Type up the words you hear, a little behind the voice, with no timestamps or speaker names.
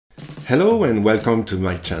Hello and welcome to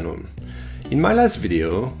my channel. In my last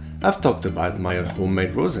video, I've talked about my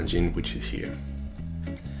homemade rose engine, which is here.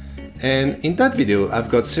 And in that video, I've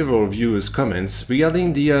got several viewers' comments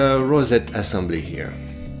regarding the rosette assembly here.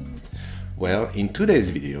 Well, in today's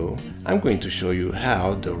video, I'm going to show you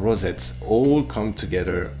how the rosettes all come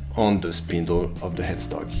together on the spindle of the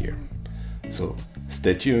headstock here. So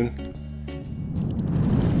stay tuned.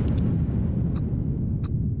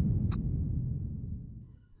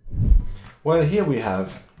 Well, here we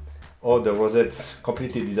have all the rosettes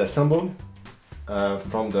completely disassembled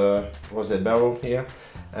from the rosette barrel here.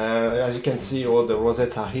 As you can see, all the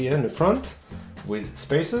rosettes are here in the front with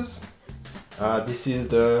spacers. This is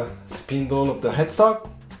the spindle of the headstock,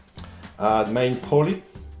 the main pulley.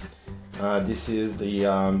 This is the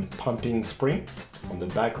pumping spring on the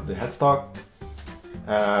back of the headstock.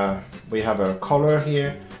 We have a collar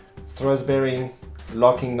here, thrust bearing,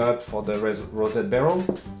 locking nut for the rosette barrel,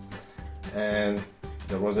 and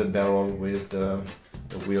the rosette barrel with the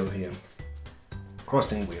wheel here,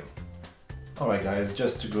 crossing wheel. Alright guys,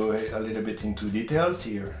 just to go a little bit into details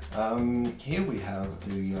here. Here we have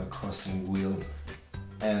the crossing wheel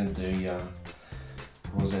and the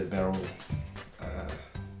rosette barrel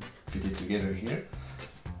fitted together here.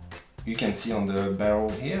 You can see on the barrel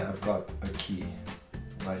here, I've got a key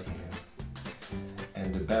right here.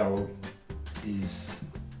 And the barrel is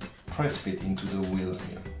press fit into the wheel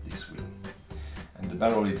here, this wheel. And the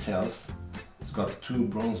barrel itself has got two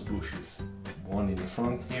bronze bushes, one in the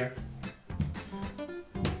front here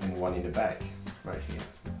and one in the back right here,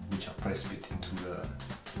 which are press fit into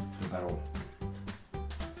the barrel.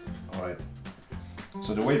 Alright,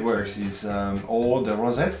 so the way it works is all the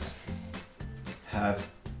rosettes have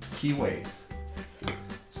keyways.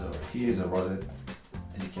 So here is a rosette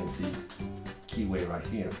and you can see keyway right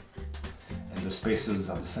here, and the spacers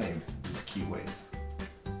are the same with keyways.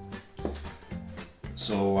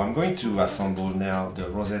 So I'm going to assemble now the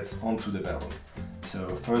rosettes onto the barrel. So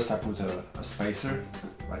first I put a spacer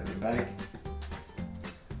right at the back,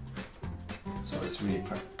 so it's really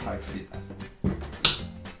tight fit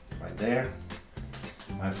right there.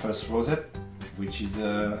 My first rosette, which is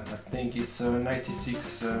I think it's a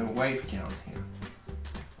 96 wave count here.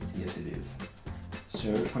 Yes it is.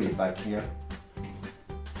 So put it back here.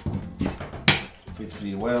 Fits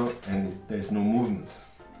pretty well and there's no movement.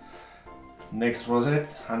 Next rosette,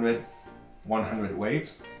 100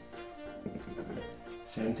 waves.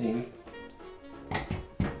 Same thing.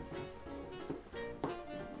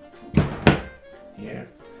 Here.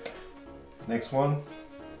 Next one.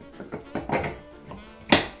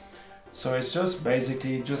 So it's just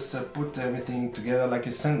basically just put everything together like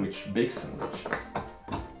a sandwich, big sandwich.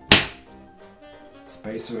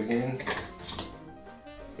 Spacer again.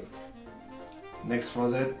 Next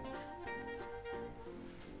rosette.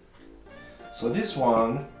 So this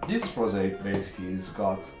rosette basically has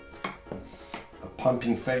got a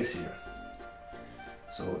pumping face here.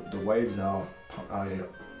 So the waves are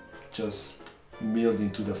just milled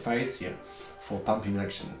into the face here for pumping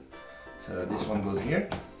action. So this one goes here.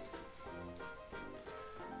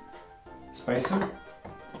 Spacer.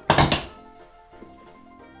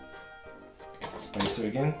 Spacer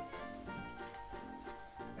again.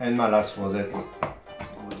 And my last rosette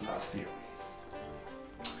goes last here.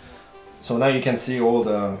 So now you can see all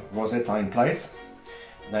the rosettes are in place.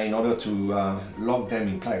 Now in order to lock them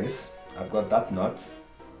in place, I've got that nut.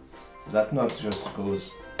 So that nut just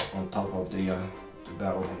goes on top of the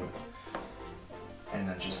barrel here. And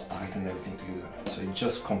I just tighten everything together. So it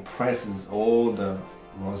just compresses all the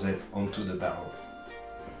rosette onto the barrel.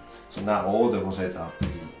 So now all the rosettes are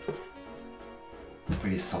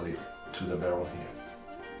pretty solid to the barrel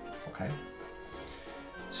here. Okay.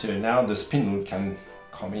 So now the spindle can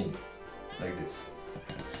come in like this.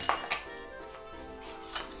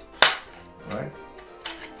 Alright.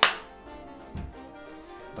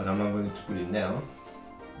 But I'm not going to put it now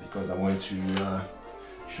because I'm going to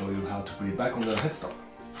show you how to put it back on the headstock.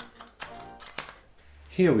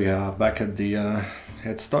 Here we are back at the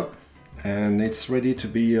headstock and it's ready to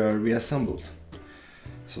be reassembled.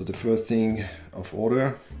 So the first thing of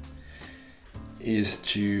order is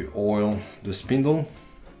to oil the spindle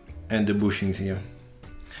and the bushings here.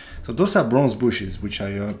 So those are bronze bushes which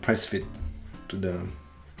are press fit to the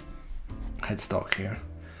headstock here.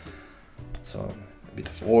 So a bit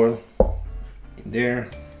of oil in there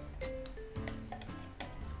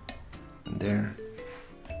and there,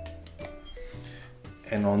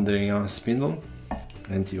 and on the spindle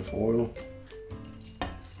plenty of oil.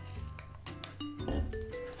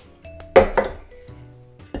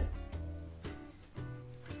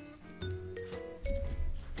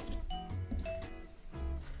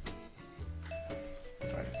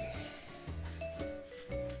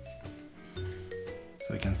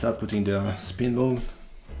 can start putting the spindle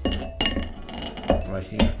right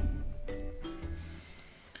here.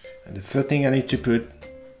 And the first thing I need to put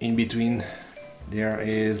in between there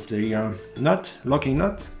is the nut, locking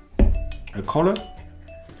nut, a collar,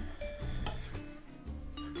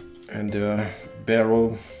 and the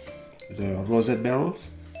barrel, the rosette barrels,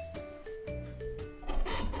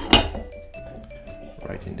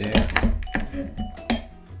 right in there.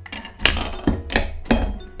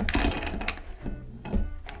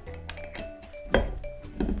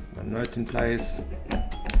 The nut in place.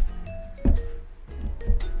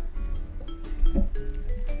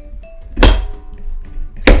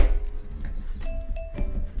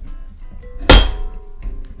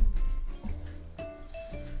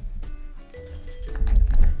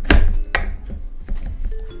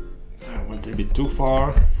 A bit too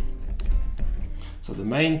far, so the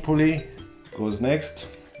main pulley goes next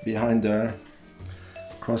behind the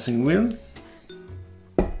crossing wheel,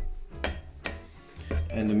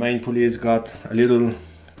 and the main pulley has got a little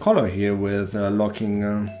collar here with a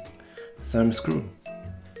locking thumb screw.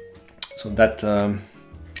 So that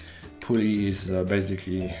pulley is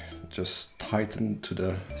basically just tightened to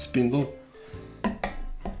the spindle. Go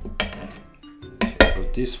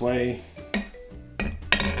this way.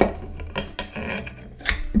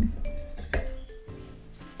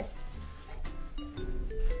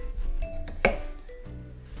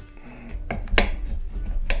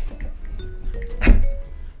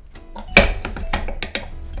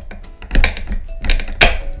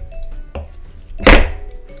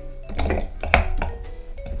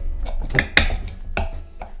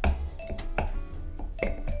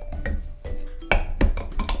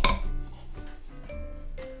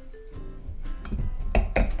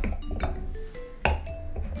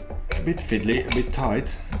 A bit fiddly, a bit tight.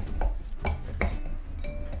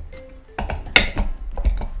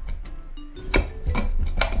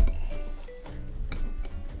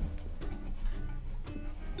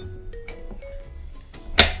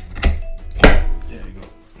 There you go.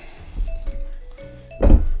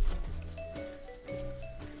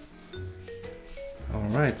 All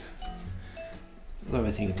right, so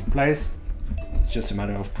everything is in place. It's just a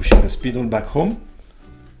matter of pushing the spindle back home,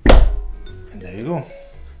 and there you go.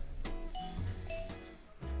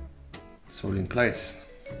 It's all in place.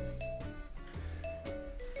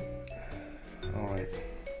 All right.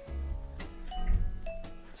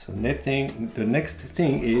 So the next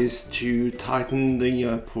thing is to tighten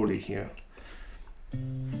the pulley here. All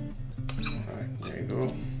right, there you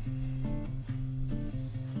go.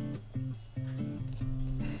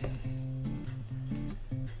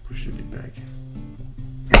 Push it a bit back.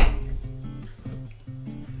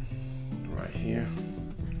 Right here.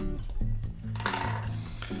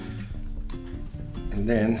 And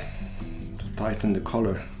then to tighten the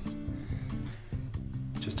collar,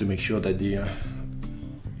 just to make sure that the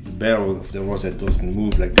barrel of the rosette doesn't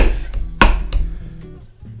move like this.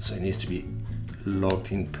 So it needs to be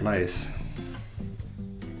locked in place.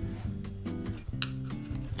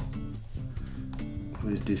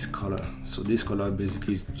 With this collar. So this collar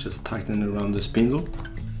basically is just tightened around the spindle.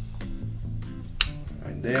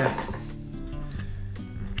 Right there.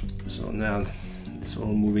 So now it's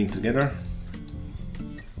all moving together.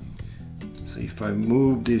 So if I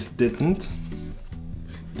move this detent,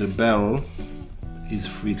 the barrel is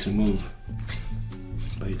free to move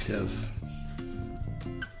by itself.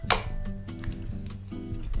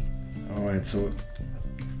 Alright, so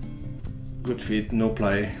good fit, no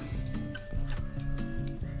play.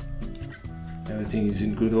 Everything is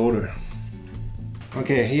in good order.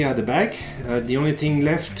 Okay, here at the back, the only thing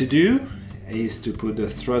left to do is to put the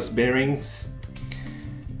thrust bearings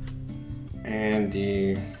and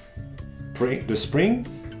the spring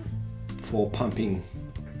for pumping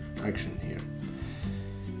action here.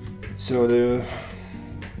 So the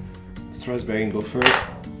thrust bearing go first,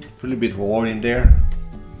 a little bit worn in there,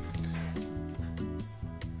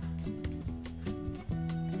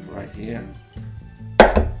 right here.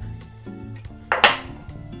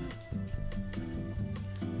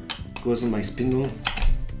 Goes on my spindle,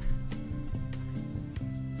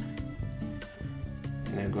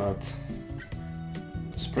 and I've got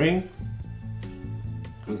the spring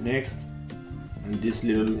goes next, and this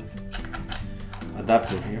little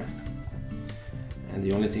adapter here, and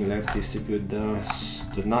the only thing left is to put the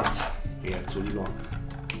nut here to lock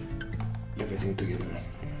everything together.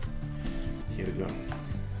 Here we go.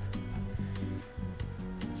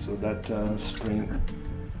 So that spring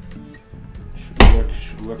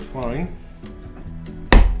should work fine.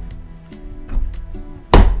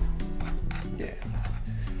 Yeah,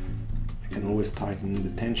 I can always tighten the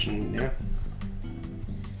tension there.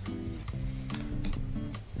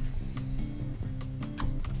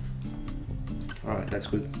 That's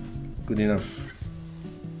good. Good enough.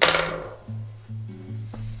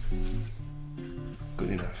 Good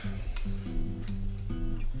enough.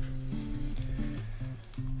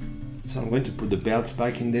 So I'm going to put the belts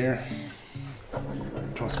back in there.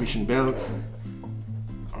 Transmission belt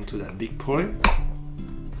onto that big pulley.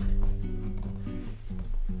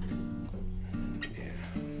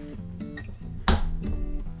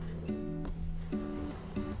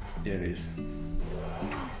 There it is.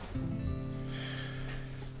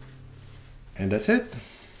 And that's it.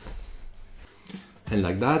 And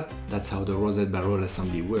like that, that's how the rosette barrel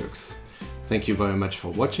assembly works. Thank you very much for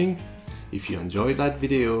watching. If you enjoyed that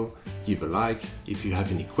video, give a like. If you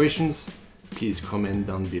have any questions, please comment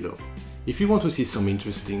down below. If you want to see some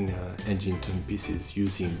interesting engine turn pieces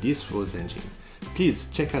using this Rose engine, please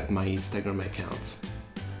check out my Instagram account.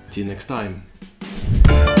 Till next time.